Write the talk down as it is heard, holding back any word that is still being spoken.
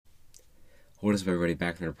What is up, everybody?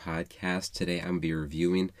 Back on our podcast. Today I'm going to be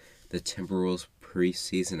reviewing the Timberwolves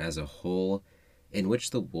preseason as a whole, in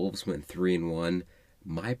which the Wolves went 3-1.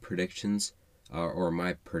 My predictions, or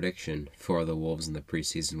my prediction for the Wolves in the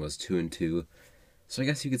preseason was 2-2. So I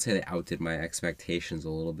guess you could say they outdid my expectations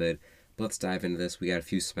a little bit. But let's dive into this. We got a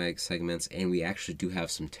few segments, and we actually do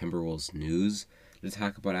have some Timberwolves news to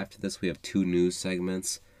talk about after this. We have two news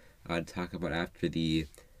segments to talk about after the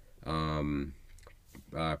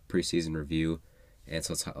preseason review, and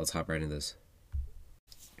so let's hop right into this.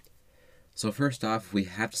 So first off, we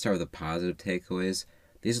have to start with the positive takeaways.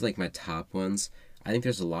 These are like my top ones. I think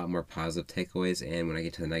there's a lot more positive takeaways, and when I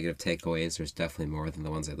get to the negative takeaways, there's definitely more than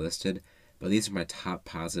the ones I listed. But these are my top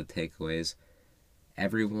positive takeaways.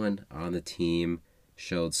 Everyone on the team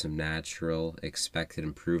showed some natural, expected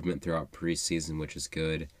improvement throughout preseason, which is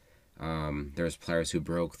good. There's players who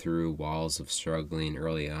broke through walls of struggling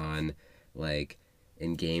early on, like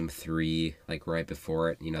in game 3, like right before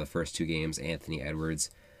it, the first two games, Anthony Edwards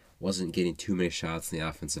wasn't getting too many shots in the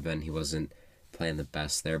offensive end. He wasn't playing the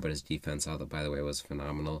best there, but his defense, by the way, was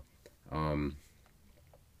phenomenal.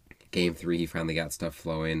 Game 3, he finally got stuff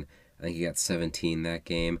flowing. I think he got 17 that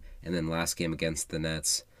game. And then last game against the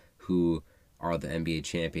Nets, who are the NBA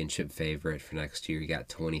championship favorite for next year, he got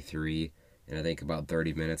 23. And I think about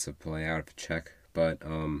 30 minutes of play. I would have to check. But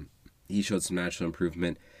he showed some natural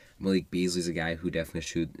improvement. Malik Beasley's a guy who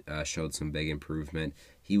definitely showed some big improvement.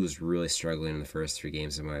 He was really struggling in the first 3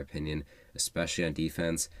 games, in my opinion, especially on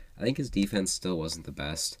defense. I think his defense still wasn't the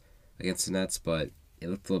best against the Nets, but it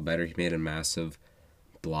looked a little better. He made a massive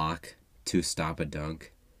block to stop a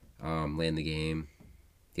dunk late in the game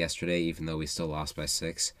yesterday, even though we still lost by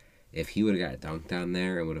 6. If he would have got dunked on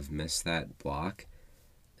there and would have missed that block,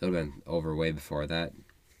 it would have been over way before that.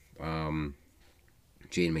 Jaden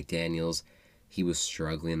McDaniels, he was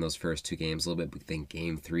struggling those first 2 games a little bit, but then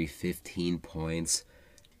game 3, 15 points,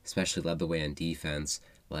 especially led the way on defense.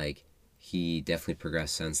 Like, he definitely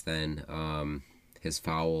progressed since then. His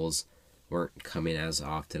fouls weren't coming as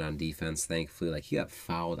often on defense, thankfully. Like, he got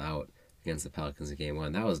fouled out against the Pelicans in game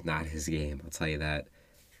 1. That was not his game, I'll tell you that.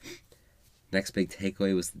 Next big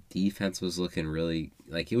takeaway was the defense was looking really,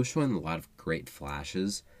 like, it was showing a lot of great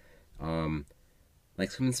flashes. Like,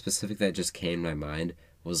 something specific that just came to my mind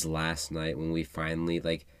was last night when we finally,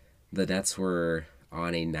 like, the Nets were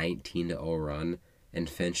on a 19-0 run, and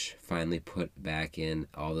Finch finally put back in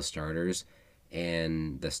all the starters,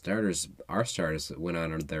 and our starters went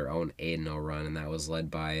on their own 8-0 run, and that was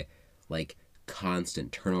led by, like,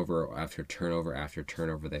 constant turnover after turnover after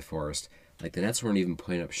turnover they forced. Like, the Nets weren't even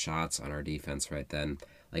putting up shots on our defense right then.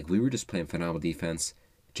 Like, we were just playing phenomenal defense.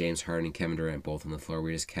 James Harden and Kevin Durant both on the floor.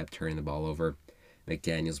 We just kept turning the ball over.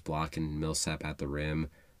 McDaniels blocking Millsap at the rim.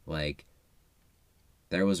 Like,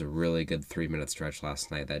 there was a really good 3-minute stretch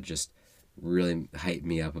last night that just really hyped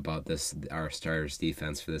me up about our starters'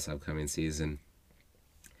 defense for this upcoming season.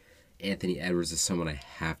 Anthony Edwards is someone I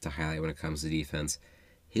have to highlight when it comes to defense.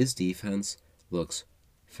 His defense looks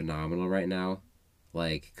phenomenal right now,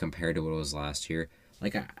 like, compared to what it was last year.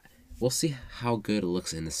 Like, we'll see how good it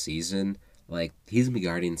looks in the season. Like, he's going to be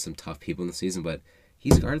guarding some tough people in the season, but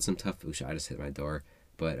he's guarded some tough. Ooh, I just hit my door.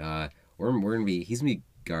 But we're gonna be. He's gonna be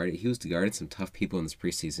guarded. He was guarding some tough people in this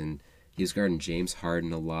preseason. He was guarding James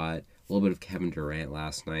Harden a lot. A little bit of Kevin Durant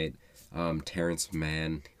last night. Terrence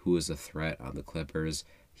Mann, who was a threat on the Clippers,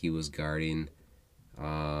 he was guarding.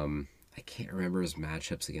 I can't remember his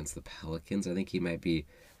matchups against the Pelicans. I think he might be.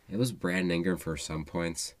 It was Brandon Ingram for some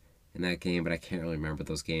points in that game, but I can't really remember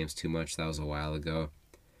those games too much. That was a while ago.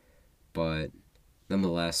 But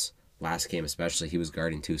nonetheless, last game especially, he was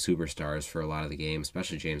guarding 2 superstars for a lot of the game,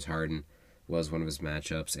 especially James Harden was one of his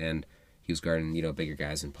matchups, and he was guarding, bigger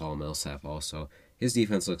guys than Paul Millsap also. His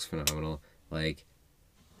defense looks phenomenal. Like,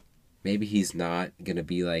 maybe he's not going to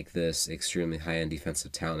be like this extremely high-end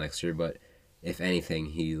defensive talent next year, but if anything,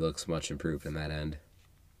 he looks much improved in that end.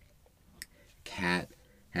 Cat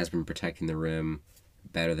has been protecting the rim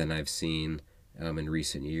better than I've seen in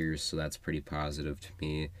recent years, so that's pretty positive to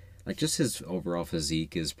me. Like, just his overall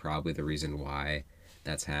physique is probably the reason why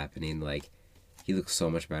that's happening. Like, he looks so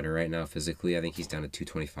much better right now physically. I think he's down to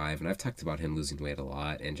 225, and I've talked about him losing weight a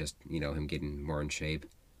lot and just, him getting more in shape.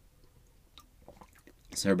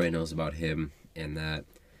 So everybody knows about him and that.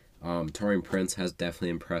 Taurean Prince has definitely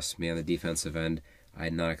impressed me on the defensive end. I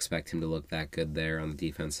did not expect him to look that good there on the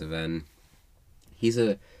defensive end. He's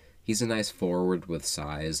a nice forward with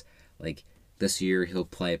size. Like, this year he'll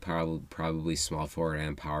play probably small forward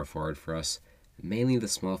and power forward for us. Mainly the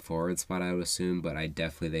small forward spot, I would assume, but I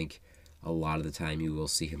definitely think a lot of the time you will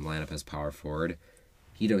see him line up as power forward.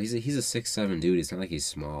 He's a 6'7" dude. It's not like he's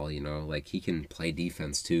small, Like, he can play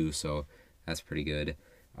defense too, so That's pretty good.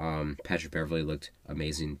 Patrick Beverley looked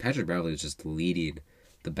amazing. Patrick Beverley was just leading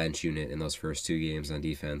the bench unit in those first 2 games on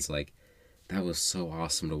defense. Like, that was so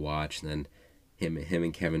awesome to watch. And then him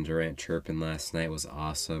and Kevin Durant chirping last night was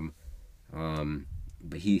awesome.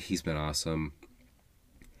 But he's been awesome.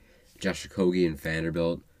 Josh Okogie and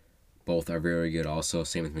Vanderbilt both are very good also.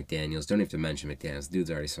 Same with McDaniels. Don't have to mention McDaniels. The dude's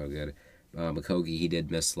already so good. Okogie, he did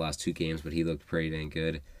miss the last 2 games, but he looked pretty dang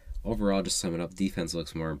good. Overall, just summing up, defense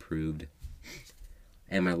looks more improved.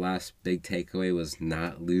 And my last big takeaway was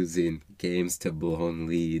not losing games to blown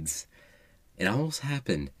leads. It almost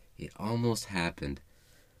happened. It almost happened.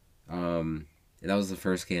 That was the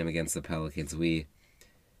first game against the Pelicans. We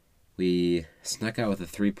snuck out with a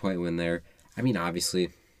 3-point win there. I mean, obviously,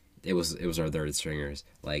 it was our third stringers.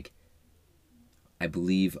 Like, I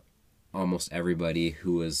believe almost everybody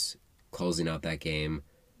who was closing out that game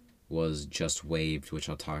was just waived, which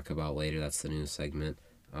I'll talk about later. That's the news segment.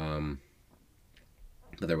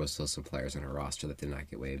 But there was still some players on our roster that did not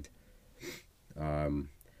get waived.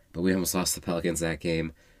 But we almost lost the Pelicans that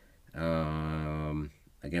game.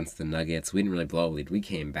 Against the Nuggets. We didn't really blow a lead. We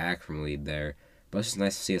came back from a lead there. But it's just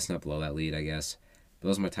nice to see us not blow that lead, I guess. But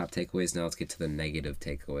those are my top takeaways. Now let's get to the negative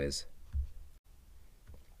takeaways.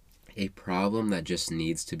 A problem that just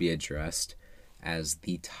needs to be addressed as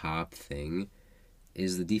the top thing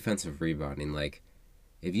is the defensive rebounding. Like,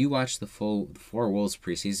 if you watch the full 4 Wolves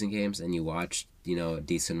preseason games and you watched, a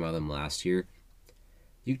decent amount of them last year,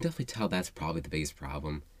 you can definitely tell that's probably the biggest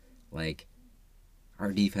problem. Like,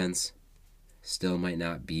 our defense still might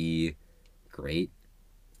not be great,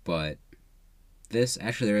 but there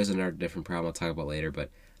is another different problem I'll talk about later, but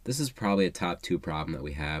this is probably a top 2 problem that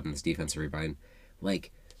we have in this defensive rebounding.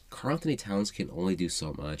 Like, Karl-Anthony Towns can only do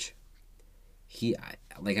so much.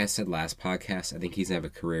 Like I said last podcast, I think he's going to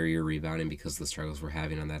have a career year rebounding because of the struggles we're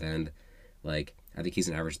having on that end. Like, I think he's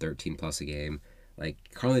an average 13 plus a game. Like,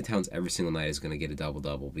 Karl-Anthony Towns every single night is going to get a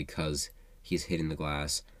double-double because he's hitting the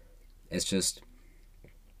glass. It's just,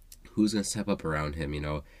 who's going to step up around him,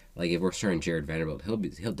 Like, if we're starting Jared Vanderbilt, he'll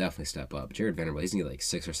definitely step up. Jared Vanderbilt, he's going to get like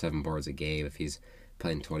 6 or 7 boards a game if he's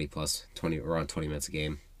playing 20 minutes a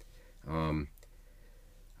game.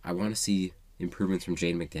 I want to see improvements from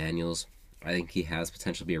Jaden McDaniels. I think he has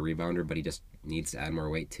potential to be a rebounder, but he just needs to add more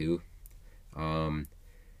weight too.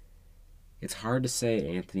 It's hard to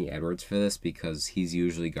say Anthony Edwards for this because he's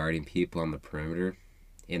usually guarding people on the perimeter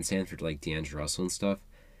and Stanford like D'Angelo Russell and stuff.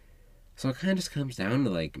 So it kind of just comes down to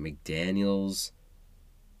like McDaniels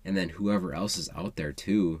and then whoever else is out there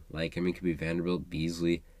too. Like, it could be Vanderbilt,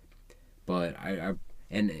 Beasley. But on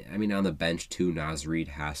the bench too, Naz Reid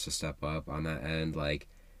has to step up on that end. Like,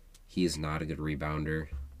 he is not a good rebounder.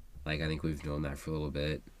 Like, I think we've known that for a little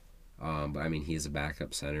bit. But he is a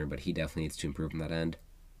backup center, but he definitely needs to improve on that end.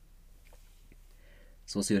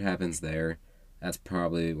 So we'll see what happens there. That's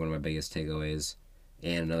probably one of my biggest takeaways.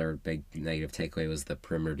 And another big negative takeaway was the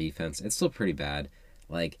perimeter defense. It's still pretty bad.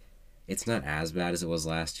 Like, it's not as bad as it was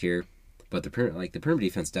last year, but the perimeter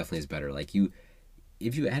defense definitely is better. Like,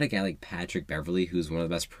 if you add a guy like Patrick Beverley, who's one of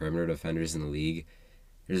the best perimeter defenders in the league,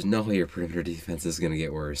 there's no way your perimeter defense is going to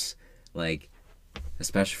get worse. Like,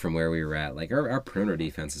 especially from where we were at. Like, our perimeter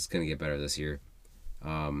defense is going to get better this year.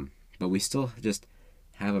 But we still just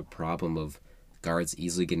have a problem of guards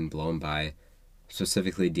easily getting blown by,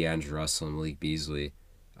 specifically D'Angelo Russell and Malik Beasley.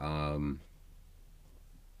 I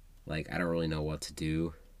don't really know what to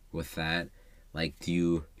do with that. Like, do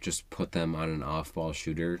you just put them on an off-ball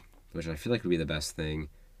shooter, which I feel like would be the best thing.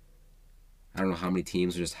 I don't know how many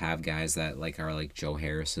teams just have guys that are like Joe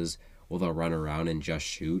Harris's, or they'll run around and just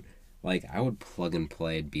shoot. Like, I would plug and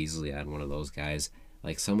play Beasley at one of those guys.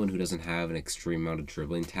 Like, someone who doesn't have an extreme amount of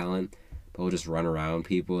dribbling talent, but will just run around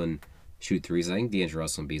people and shoot threes. I think D'Angelo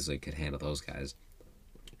Russell and Beasley could handle those guys.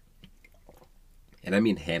 And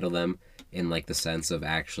handle them in the sense of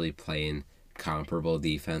actually playing comparable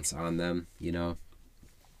defense on them,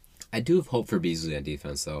 I do have hope for Beasley on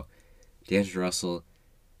defense, though. D'Angelo Russell,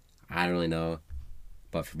 I don't really know.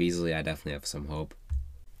 But for Beasley, I definitely have some hope.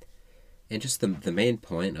 And just the main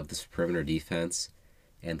point of this perimeter defense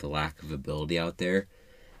and the lack of ability out there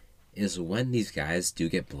is when these guys do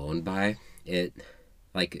get blown by,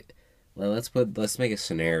 let's make a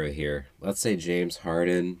scenario here. Let's say James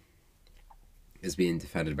Harden is being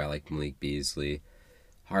defended by Malik Beasley.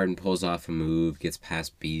 Harden pulls off a move, gets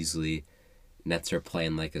past Beasley. Nets are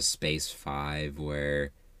playing a space 5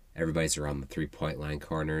 where everybody's around the 3-point line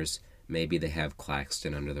corners. Maybe they have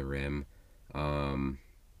Claxton under the rim.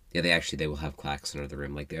 They will have Claxton under the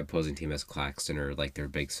rim. The opposing team has Claxton or their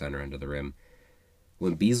big center under the rim.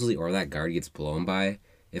 When Beasley or that guard gets blown by,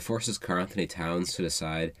 it forces Karl-Anthony Towns to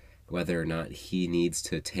decide whether or not he needs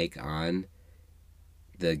to take on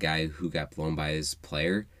the guy who got blown by his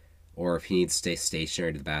player, or if he needs to stay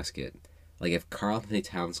stationary to the basket. Like if Karl Anthony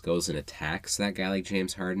Towns goes and attacks that guy like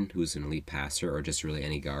James Harden, who's an elite passer, or just really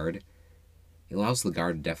any guard, it allows the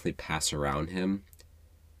guard to definitely pass around him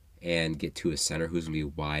and get to a center who's going to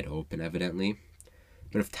be wide open, evidently.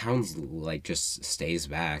 But if Towns like just stays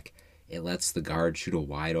back, it lets the guard shoot a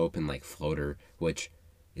wide open like floater, which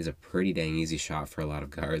is a pretty dang easy shot for a lot of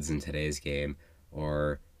guards in today's game.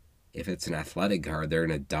 Or if it's an athletic guard, they're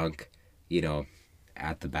going to dunk,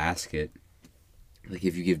 at the basket. Like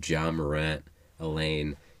if you give John Morant a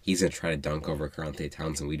lane, he's going to try to dunk over Karl Anthony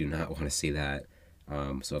Towns, and we do not want to see that.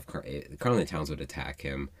 So if Karl Anthony Towns would attack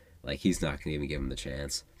him, like he's not going to even give him the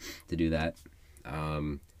chance to do that.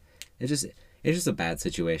 It's just a bad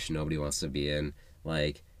situation nobody wants to be in.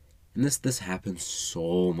 Like, and this happened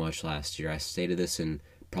so much last year. I stated this in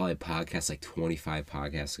probably a podcast like 25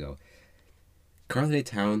 podcasts ago. Karl Anthony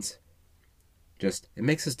Towns, it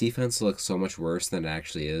makes his defense look so much worse than it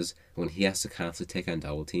actually is when he has to constantly take on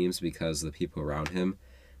double teams because of the people around him.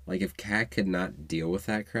 Like, if Cat could not deal with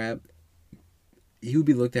that crap, he would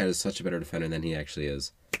be looked at as such a better defender than he actually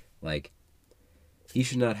is. Like, he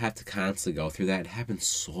should not have to constantly go through that. It happened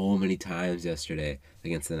so many times yesterday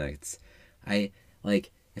against the Knights.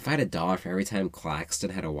 If I had $1 for every time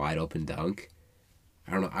Claxton had a wide open dunk,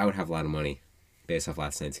 I don't know, I would have a lot of money based off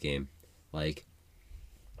last night's game.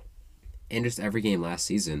 And just every game last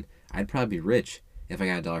season, I'd probably be rich if I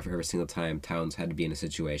got $1 for every single time Towns had to be in a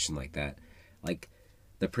situation like that. Like,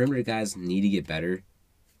 the perimeter guys need to get better.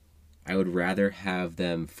 I would rather have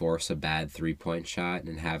them force a bad three-point shot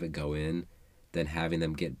and have it go in than having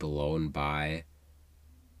them get blown by,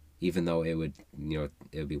 even though it would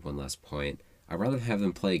be one less point. I'd rather have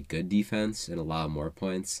them play good defense and allow more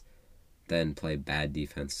points than play bad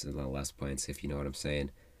defense and allow less points, if you know what I'm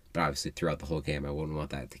saying. But obviously, throughout the whole game, I wouldn't want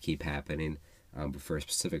that to keep happening. But for a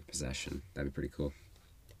specific possession, that'd be pretty cool.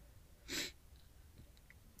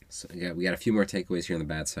 So we got a few more takeaways here on the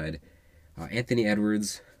bad side. Anthony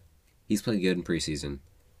Edwards, he's played good in preseason.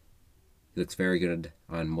 He looks very good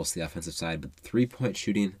on most of the offensive side, but the three-point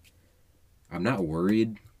shooting, I'm not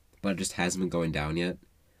worried, but it just hasn't been going down yet.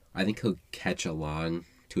 I think he'll catch along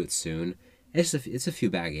to it soon. It's a few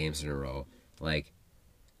bad games in a row. Like,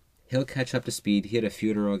 he'll catch up to speed. He had a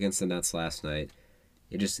few in a row against the Nets last night.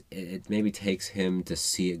 It maybe takes him to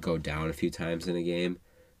see it go down a few times in a game.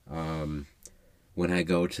 When I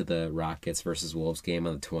go to the Rockets versus Wolves game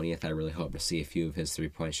on the 20th, I really hope to see a few of his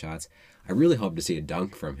three-point shots. I really hope to see a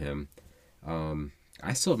dunk from him.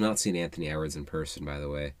 I still have not seen Anthony Edwards in person, by the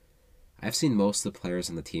way. I've seen most of the players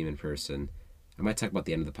on the team in person. I might talk about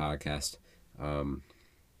the end of the podcast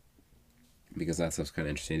because that stuff's kind of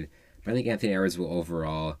interesting. But I think Anthony Edwards will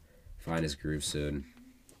overall find his groove soon.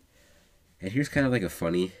 And here's kind of like a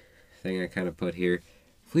funny thing I kind of put here.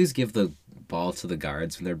 Please give the ball to the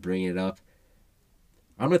guards when they're bringing it up.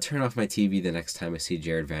 I'm going to turn off my TV the next time I see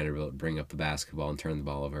Jared Vanderbilt bring up the basketball and turn the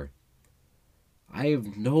ball over. I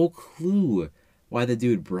have no clue why the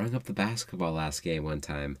dude brought up the basketball last game one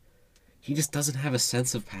time. He just doesn't have a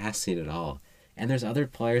sense of passing at all. And there's other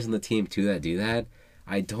players on the team too that do that.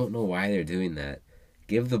 I don't know why they're doing that.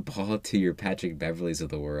 Give the ball to your Patrick Beverleys of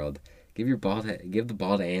the world. Give the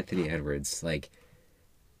ball to Anthony Edwards. Like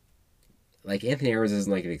Anthony Edwards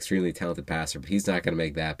isn't like an extremely talented passer, but he's not going to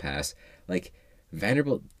make that pass. Like,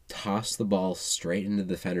 Vanderbilt tossed the ball straight into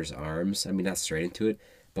the defender's arms. I mean, not straight into it,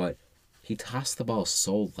 but he tossed the ball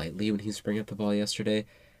so lightly when he was bringing up the ball yesterday.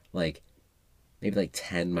 Like, maybe like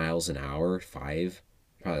 10 miles an hour, 5.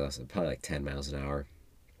 Probably less, probably like 10 miles an hour.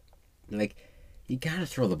 Like, you got to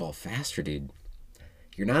throw the ball faster, dude.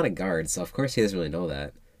 You're not a guard, so of course he doesn't really know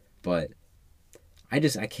that. But I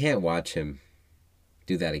can't watch him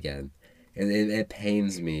do that again. It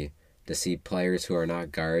pains me to see players who are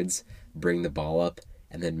not guards bring the ball up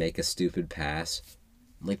and then make a stupid pass.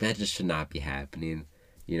 Like, that just should not be happening.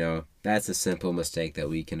 That's a simple mistake that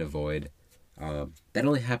we can avoid. That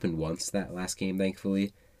only happened once that last game,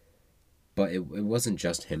 thankfully. But it wasn't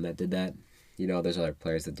just him that did that. There's other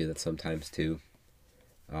players that do that sometimes too.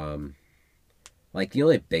 Like, the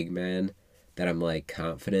only big man that I'm, like,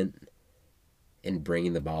 confident in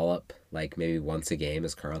bringing the ball up, like, maybe once a game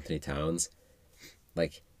is Karl Anthony Towns.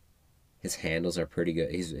 Like, his handles are pretty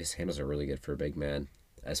good. His handles are really good for a big man,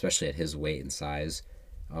 especially at his weight and size.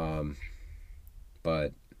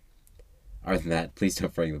 But other than that, please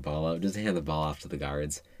don't bring the ball up. Just hand the ball off to the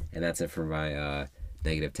guards. And that's it for my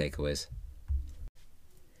negative takeaways.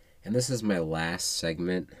 And this is my last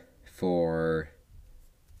segment for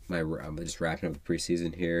I'm just wrapping up the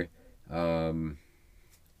preseason here. So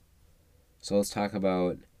let's talk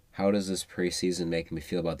about how does this preseason make me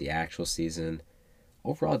feel about the actual season.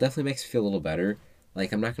 overall, it definitely makes me feel a little better.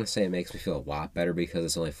 Like, I'm not going to say it makes me feel a lot better because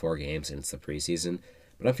it's only 4 games and it's the preseason,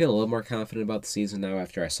 but I'm feeling a little more confident about the season now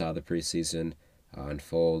after I saw the preseason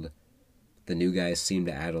unfold. The new guys seem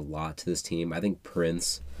to add a lot to this team. I think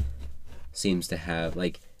Prince seems to have,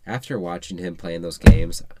 like, after watching him play in those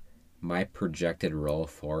games, my projected role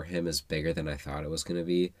for him is bigger than I thought it was going to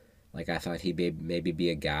be. Like, I thought he'd maybe be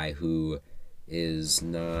a guy who is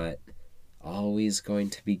not always going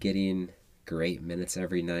to be getting great minutes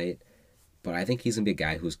every night, but I think he's going to be a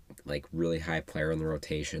guy who's, like, really high player in the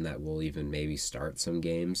rotation that will even maybe start some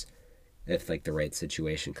games if, like, the right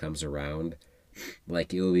situation comes around.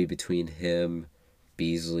 Like, it will be between him,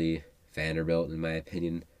 Beasley, Vanderbilt, in my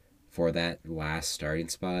opinion, for that last starting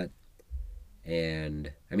spot.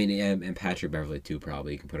 And, I mean, and Patrick Beverley, too,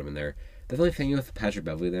 probably. You can put him in there. The only thing with Patrick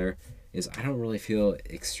Beverley there is I don't really feel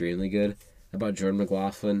extremely good about Jordan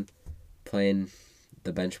McLaughlin playing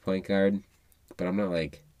the bench point guard, but I'm not,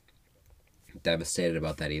 like, devastated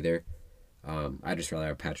about that either. I just rather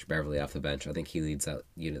have Patrick Beverley off the bench. I think he leads that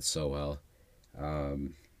unit so well.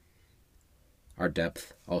 Our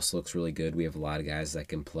depth also looks really good. We have a lot of guys that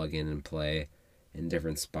can plug in and play in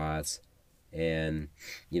different spots and,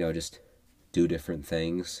 just do different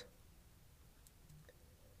things.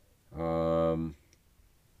 My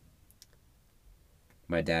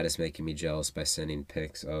dad is making me jealous by sending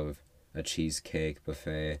pics of a cheesecake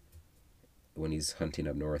buffet when he's hunting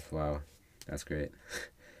up north. Wow, that's great.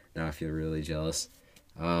 Now I feel really jealous.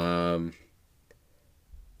 We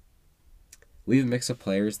have a mix of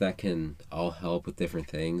players that can all help with different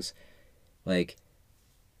things. Like,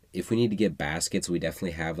 if we need to get baskets, we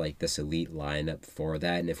definitely have, like, this elite lineup for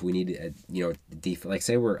that. And if we need, like,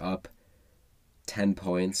 say we're up 10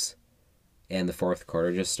 points and the fourth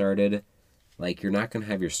quarter just started, like, you're not going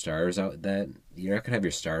to have your starters out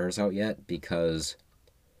yet, because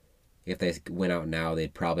if they went out now,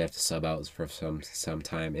 they'd probably have to sub out for some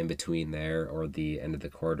time in between there or the end of the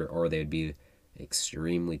quarter, or they'd be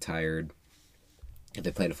extremely tired if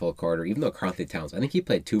they played a full quarter. Even though Karl-Anthony Towns, I think he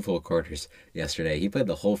played 2 full quarters yesterday. He played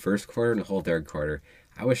the whole first quarter and the whole third quarter.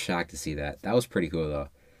 I was shocked to see that. That was pretty cool, though.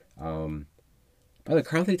 By the way,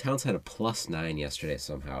 Karl-Anthony Towns had a +9 yesterday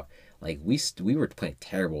somehow. Like, we were playing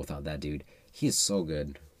terrible without that dude. He is so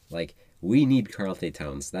good. Like, we need Karl-Anthony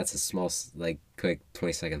Towns. That's a small, like, quick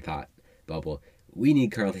 20-second thought bubble. We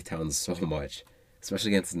need Karl-Anthony Towns so much,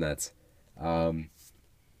 especially against the Nets.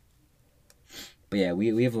 But yeah,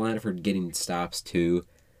 we have a lineup for getting stops too.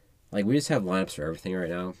 Like, we just have lineups for everything right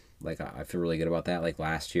now. Like, I feel really good about that. Like,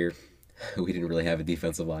 last year, we didn't really have a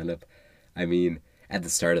defensive lineup. I mean, at the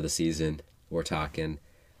start of the season, we're talking,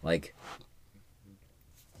 like,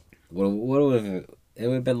 what would have, it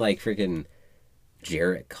would have been like freaking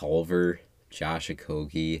Jarrett Culver, Josh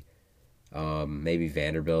Okogie, maybe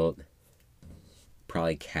Vanderbilt,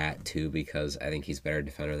 probably Cat too, because I think he's a better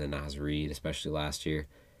defender than Naz Reid, especially last year.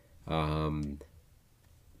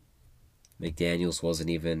 McDaniels wasn't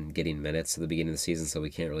even getting minutes at the beginning of the season, so we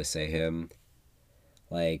can't really say him.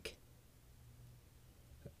 Like,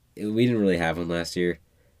 we didn't really have him last year.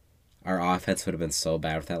 Our offense would have been so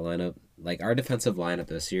bad with that lineup. Like, our defensive lineup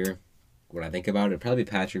this year, when I think about it, it'd probably be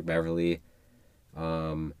Patrick Beverley.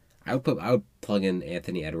 I would plug in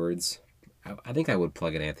Anthony Edwards. I think I would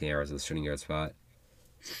plug in Anthony Edwards at the shooting guard spot.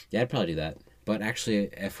 Yeah, I'd probably do that. But actually,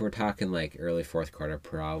 if we're talking like early fourth quarter,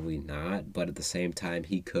 probably not. But at the same time,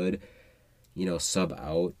 he could, sub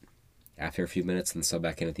out after a few minutes and sub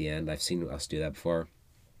back in at the end. I've seen us do that before.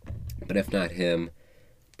 But if not him,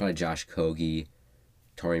 probably Josh Okogie,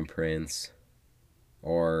 Taurean Prince,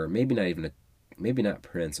 or maybe not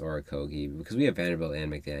Prince or Okogie, because we have Vanderbilt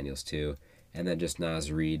and McDaniels too, and then just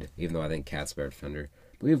Naz Reid, even though I think Cat's a better defender.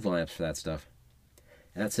 But we have lineups for that stuff.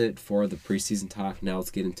 And that's it for the preseason talk. Now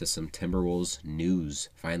let's get into some Timberwolves news,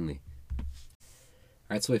 finally.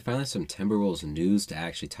 Alright, so we finally have some Timberwolves news to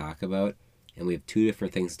actually talk about, and we have 2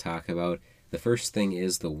 different things to talk about. The first thing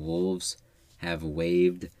is the Wolves have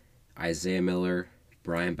waived Isaiah Miller,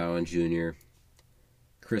 Brian Bowen Jr.,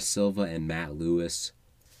 Chris Silva, and Matt Lewis.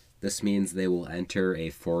 This means they will enter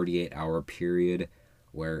a 48-hour period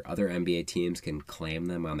where other NBA teams can claim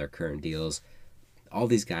them on their current deals. All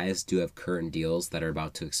these guys do have current deals that are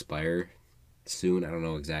about to expire soon. I don't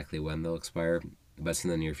know exactly when they'll expire, but it's in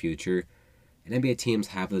the near future. And NBA teams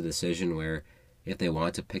have the decision where if they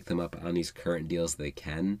want to pick them up on these current deals, they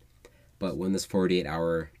can. But when this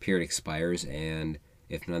 48-hour period expires and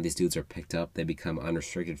if none of these dudes are picked up, they become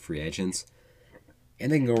unrestricted free agents.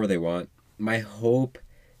 And they can go where they want. My hope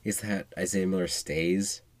is that Isaiah Miller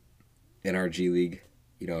stays in our G League,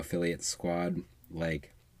 affiliate squad.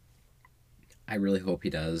 Like, I really hope he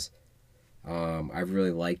does. I've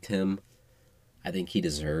really liked him I think he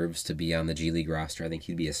deserves to be on the G League roster. I think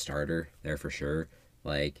he'd be a starter there for sure.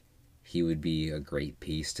 Like, he would be a great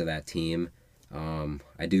piece to that team.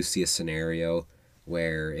 I do see a scenario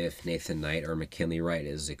where if Nathan Knight or McKinley Wright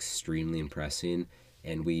is extremely impressing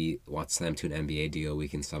and we want to send him to an NBA deal, we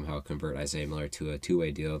can somehow convert Isaiah Miller to a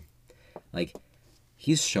two-way deal. Like,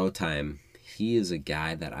 he's Showtime. He is a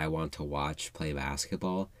guy that I want to watch play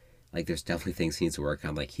basketball. Like, there's definitely things he needs to work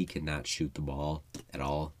on. Like, he cannot shoot the ball at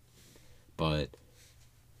all. But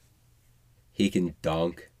he can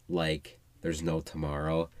dunk like there's no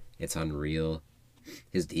tomorrow. It's unreal.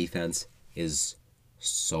 His defense is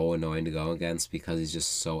so annoying to go against because he's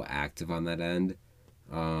just so active on that end.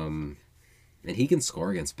 And he can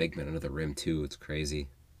score against big men under the rim too. It's crazy.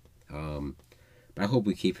 But I hope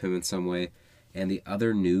we keep him in some way. And the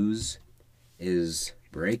other news is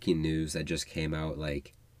breaking news that just came out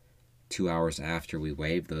like 2 hours after we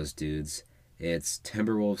waived those dudes. It's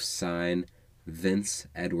Timberwolves sign Vince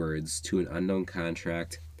Edwards to an unknown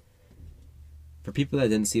contract. For people that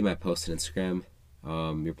didn't see my post on Instagram,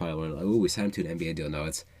 you're probably wondering, oh, we signed him to an NBA deal. No,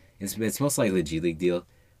 it's most likely a G League deal.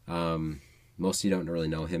 Most of you don't really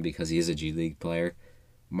know him because he is a G League player.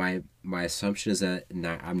 My assumption is that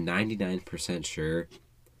I'm 99% sure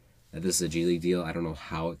that this is a G League deal. I don't know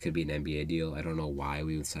how it could be an NBA deal. I don't know why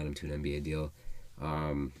we would sign him to an NBA deal.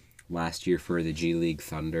 Last year for the G League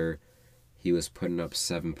Thunder, he was putting up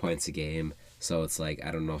 7 points a game. So it's like,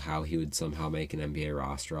 I don't know how he would somehow make an NBA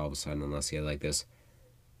roster all of a sudden unless he had like this,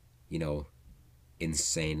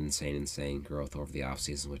 insane growth over the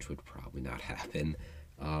offseason, which would probably not happen.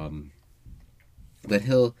 But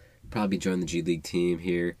he'll probably join the G League team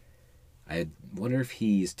here. I wonder if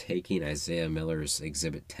he's taking Isaiah Miller's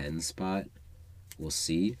Exhibit 10 spot. We'll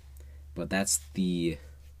see. But that's the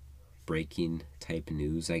breaking type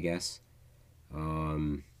news, I guess.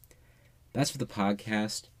 That's for the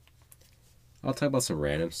podcast. I'll talk about some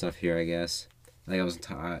random stuff here, I guess. Like I was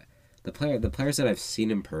the players that I've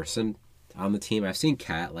seen in person on the team. I've seen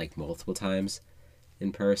Kat like multiple times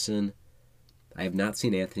in person. I have not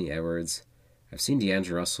seen Anthony Edwards. I've seen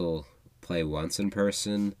D'Angelo Russell play once in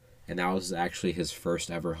person, and that was actually his first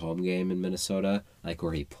ever home game in Minnesota, like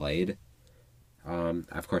where he played.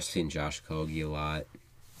 Of course, I've seen Josh Okogie a lot.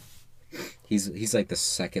 He's like the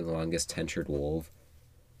second longest tenured Wolf.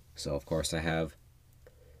 So of course I've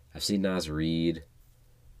seen Naz Reid.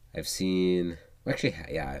 I've seen I've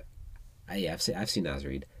seen Naz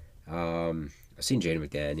Reid. I've seen Jaden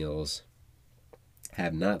McDaniels.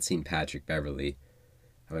 Have not seen Patrick Beverley.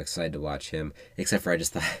 I'm excited to watch him. Except for I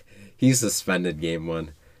just thought he's suspended game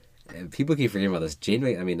one. And people keep forgetting about this. Not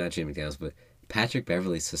Jaden McDaniels, but Patrick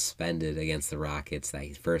Beverley suspended against the Rockets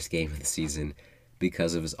that first game of the season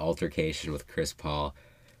because of his altercation with Chris Paul.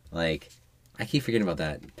 Like, I keep forgetting about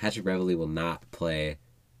that. Patrick Beverley will not play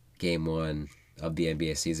game one of the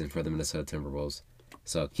NBA season for the Minnesota Timberwolves.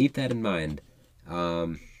 So keep that in mind.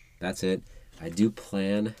 That's it. I do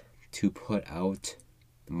plan to put out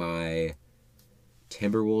my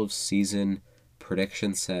Timberwolves season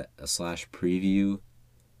prediction set / preview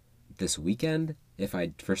this weekend. If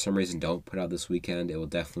I, for some reason, don't put out this weekend, it will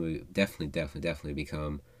definitely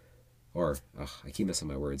become, I keep messing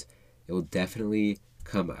my words. It will definitely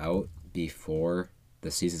come out before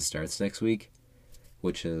the season starts next week,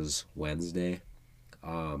 which is Wednesday.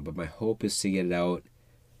 But my hope is to get it out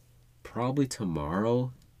probably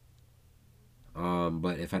tomorrow.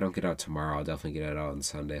 But if I don't get it out tomorrow, I'll definitely get it out on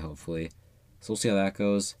Sunday, hopefully. So we'll see how that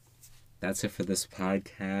goes. That's it for this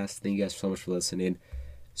podcast. Thank you guys so much for listening.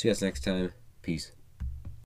 See you guys next time. Peace.